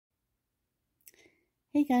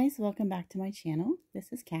Hey guys, welcome back to my channel.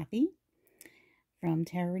 This is Kathy from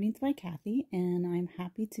Tarot Readings by Kathy, and I'm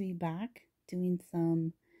happy to be back doing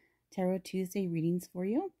some Tarot Tuesday readings for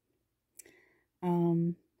you.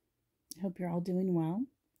 I hope you're all doing well.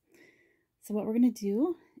 So what we're going to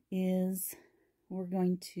do is we're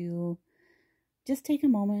going to just take a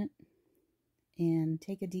moment and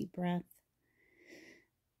take a deep breath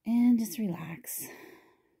and just relax.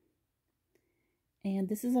 And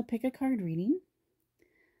this is a pick a card reading.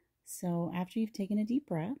 So after you've taken a deep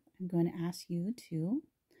breath, I'm going to ask you to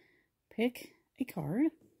pick a card.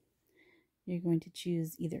 You're going to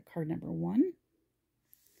choose either card number 1,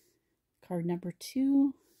 card number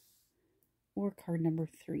 2, or card number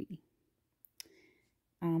 3.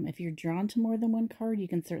 If you're drawn to more than one card, you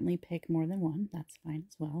can certainly pick more than one. That's fine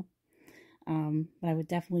as well. But I would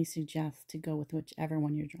definitely suggest to go with whichever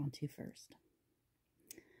one you're drawn to first.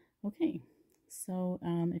 Okay, so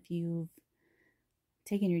if you've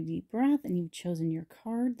taken your deep breath and you've chosen your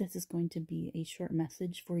card, this is going to be a short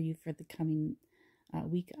message for you for the coming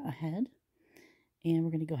week ahead. And we're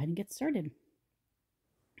going to go ahead and get started.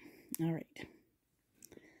 All right.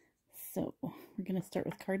 So we're going to start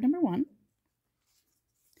with card number 1.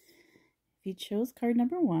 If you chose card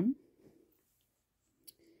number 1,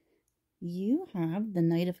 you have the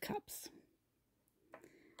Knight of Cups.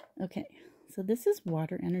 Okay, so this is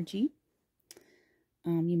water energy.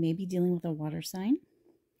 You may be dealing with a water sign,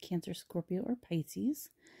 Cancer, Scorpio, or Pisces.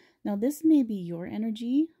 Now, this may be your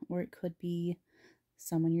energy, or it could be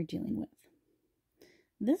someone you're dealing with.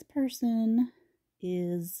 This person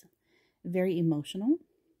is very emotional,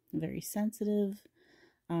 very sensitive.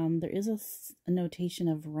 There is a notation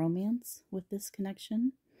of romance with this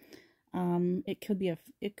connection. It could be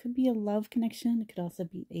a love connection. It could also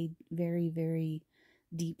be a very, very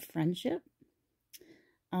deep friendship.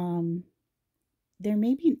 There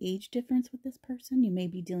may be an age difference with this person. You may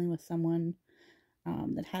be dealing with someone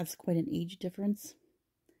that has quite an age difference.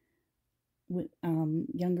 With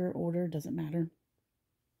younger, older, doesn't matter.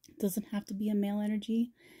 It doesn't have to be a male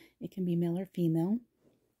energy. It can be male or female.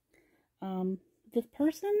 This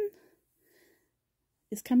person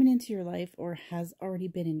is coming into your life or has already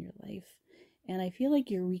been in your life. And I feel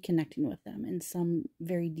like you're reconnecting with them in some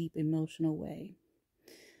very deep emotional way.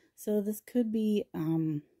 So this could be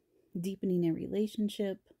deepening a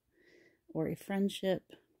relationship or a friendship,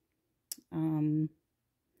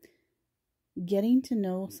 getting to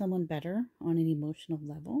know someone better on an emotional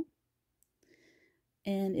level.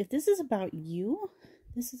 And if this is about you,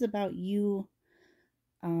 this is about you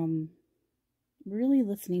really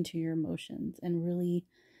listening to your emotions and really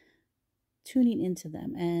tuning into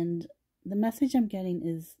them. And the message I'm getting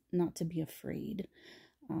is not to be afraid.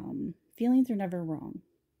 Feelings are never wrong.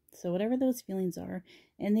 So whatever those feelings are,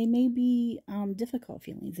 and they may be difficult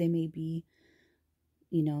feelings, they may be,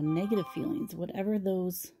 negative feelings, whatever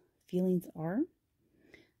those feelings are,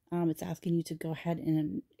 it's asking you to go ahead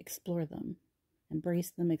and explore them, embrace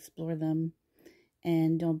them, explore them,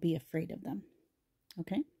 and don't be afraid of them.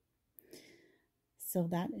 Okay? So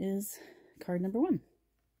that is card number 1.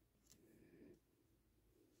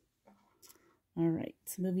 All right,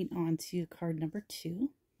 so moving on to card number 2.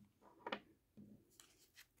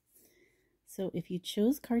 So if you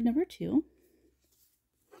chose card number 2,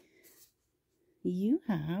 you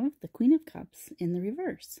have the Queen of Cups in the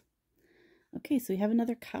reverse. Okay, so we have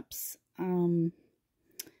another Cups, and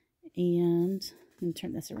I'm going to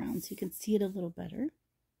turn this around so you can see it a little better.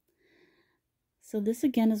 So this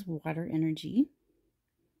again is water energy.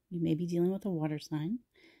 You may be dealing with a water sign,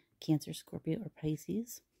 Cancer, Scorpio, or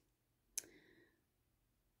Pisces.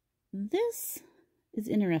 This is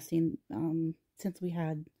interesting since we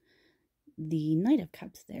had the Knight of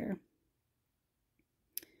Cups there.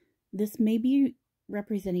 This may be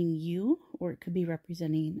representing you, or it could be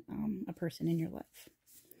representing a person in your life.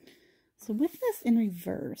 So with this in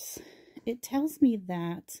reverse, it tells me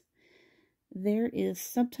that there is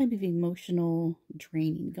some type of emotional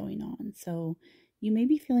draining going on. So you may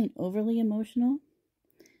be feeling overly emotional.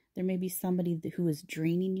 There may be somebody who is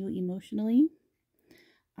draining you emotionally.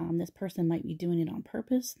 This person might be doing it on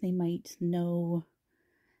purpose. They might know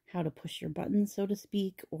how to push your buttons, so to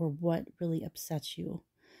speak, or what really upsets you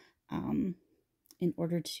in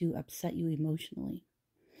order to upset you emotionally.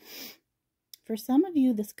 For some of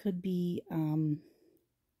you, this could be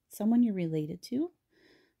someone you're related to.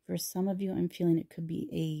 For some of you, I'm feeling it could be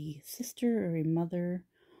a sister or a mother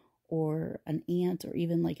or an aunt or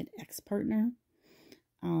even like an ex-partner.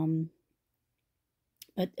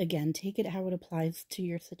 But again, take it how it applies to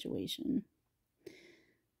your situation.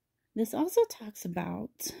 This also talks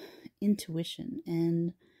about intuition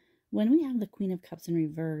and when we have the Queen of Cups in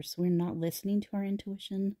reverse, we're not listening to our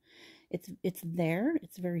intuition. It's there,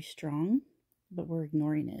 it's very strong, but we're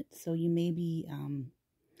ignoring it. So you may be,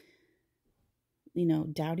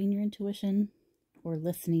 doubting your intuition or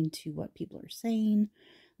listening to what people are saying,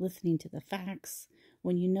 listening to the facts,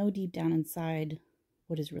 when you know deep down inside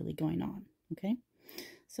what is really going on, okay?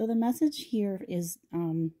 So the message here is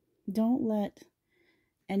don't let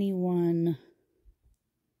anyone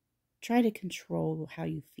try to control how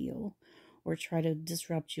you feel or try to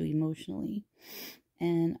disrupt you emotionally.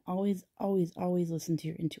 And always, always, always listen to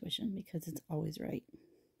your intuition because it's always right,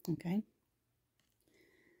 okay?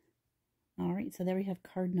 All right, so there we have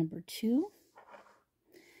card number 2.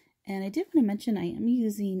 And I did want to mention I am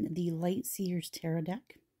using the Light Seers Tarot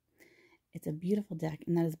deck. It's a beautiful deck,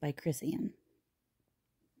 and that is by Chris Ann.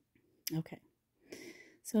 Okay.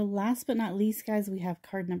 So last but not least, guys, we have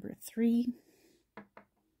card number 3.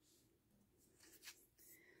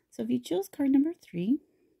 So if you chose card number 3,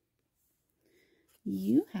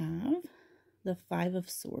 you have the 5 of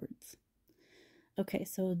Swords. Okay,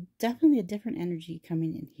 so definitely a different energy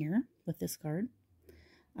coming in here with this card.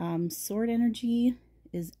 Sword energy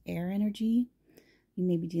is air energy. You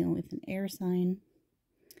may be dealing with an air sign.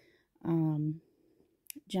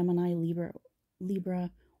 Gemini,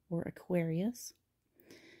 Libra, or Aquarius.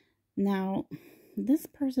 Now, this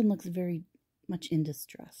person looks very much in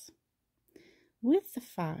distress. With the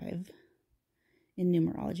 5 in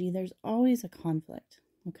numerology, there's always a conflict,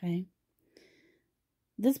 okay?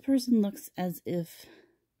 This person looks as if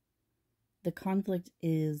the conflict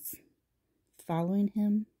is following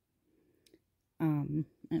him.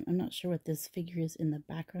 I'm not sure what this figure is in the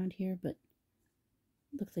background here, but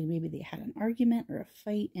it looks like maybe they had an argument or a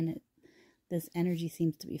fight, and this energy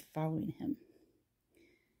seems to be following him.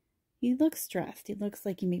 He looks stressed. He looks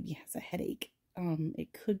like he maybe has a headache.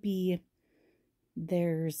 It could be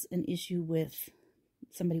there's an issue with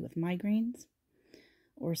somebody with migraines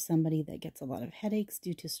or somebody that gets a lot of headaches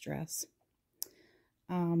due to stress.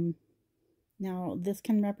 Now, this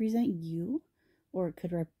can represent you, or it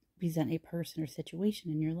could represent a person or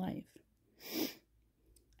situation in your life.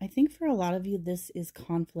 I think for a lot of you, this is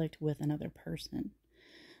conflict with another person.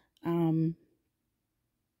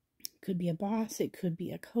 Could be a boss, it could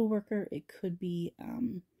be a coworker, it could be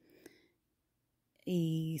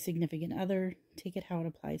a significant other. Take it how it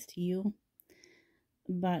applies to you.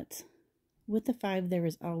 But with the 5, there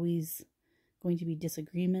is always going to be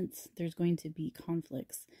disagreements. There's going to be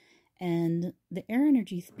conflicts. And the air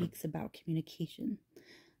energy speaks about communication.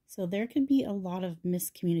 So there could be a lot of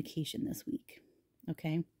miscommunication this week.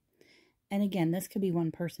 Okay? And again, this could be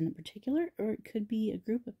one person in particular, or it could be a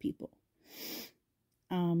group of people.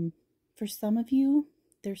 For some of you,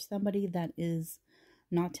 there's somebody that is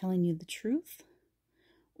not telling you the truth,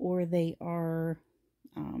 or they are,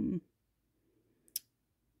 I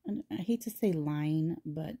hate to say lying,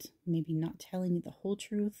 but maybe not telling you the whole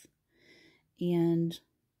truth. And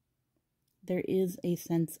there is a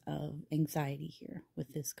sense of anxiety here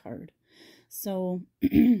with this card. So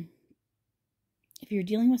if you're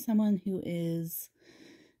dealing with someone who is,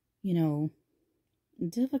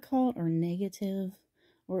 difficult or negative,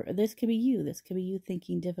 or this could be you. This could be you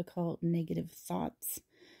thinking difficult, negative thoughts,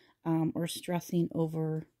 or stressing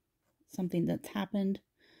over something that's happened,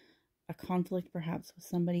 a conflict perhaps with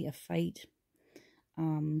somebody, a fight.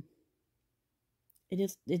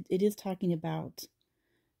 It is talking about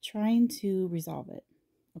trying to resolve it,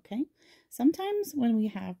 okay? Sometimes when we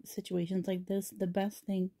have situations like this, the best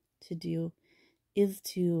thing to do is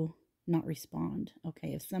to not respond,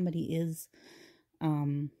 okay? If somebody is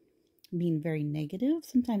being very negative,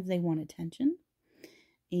 sometimes they want attention,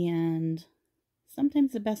 and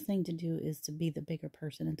sometimes the best thing to do is to be the bigger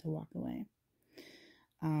person and to walk away.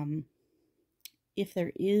 If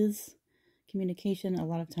there is communication, a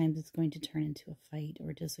lot of times it's going to turn into a fight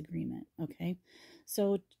or disagreement, okay?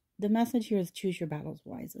 So the message here is choose your battles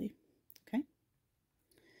wisely, okay?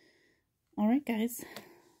 All right, guys.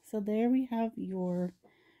 So there we have your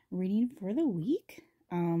reading for the week.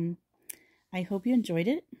 I hope you enjoyed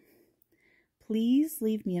it. Please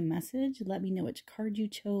leave me a message. Let me know which card you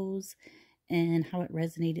chose and how it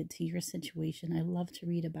resonated to your situation. I love to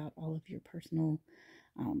read about all of your personal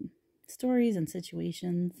stories and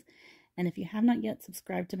situations. And if you have not yet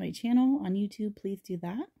subscribed to my channel on YouTube, please do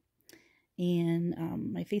that. And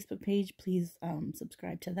my Facebook page, please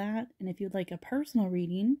subscribe to that. And if you'd like a personal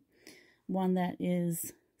reading, one that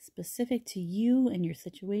is specific to you and your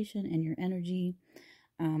situation and your energy,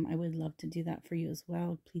 I would love to do that for you as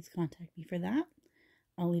well. Please contact me for that.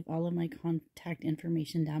 I'll leave all of my contact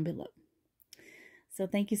information down below. So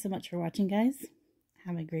thank you so much for watching, guys.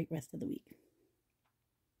 Have a great rest of the week.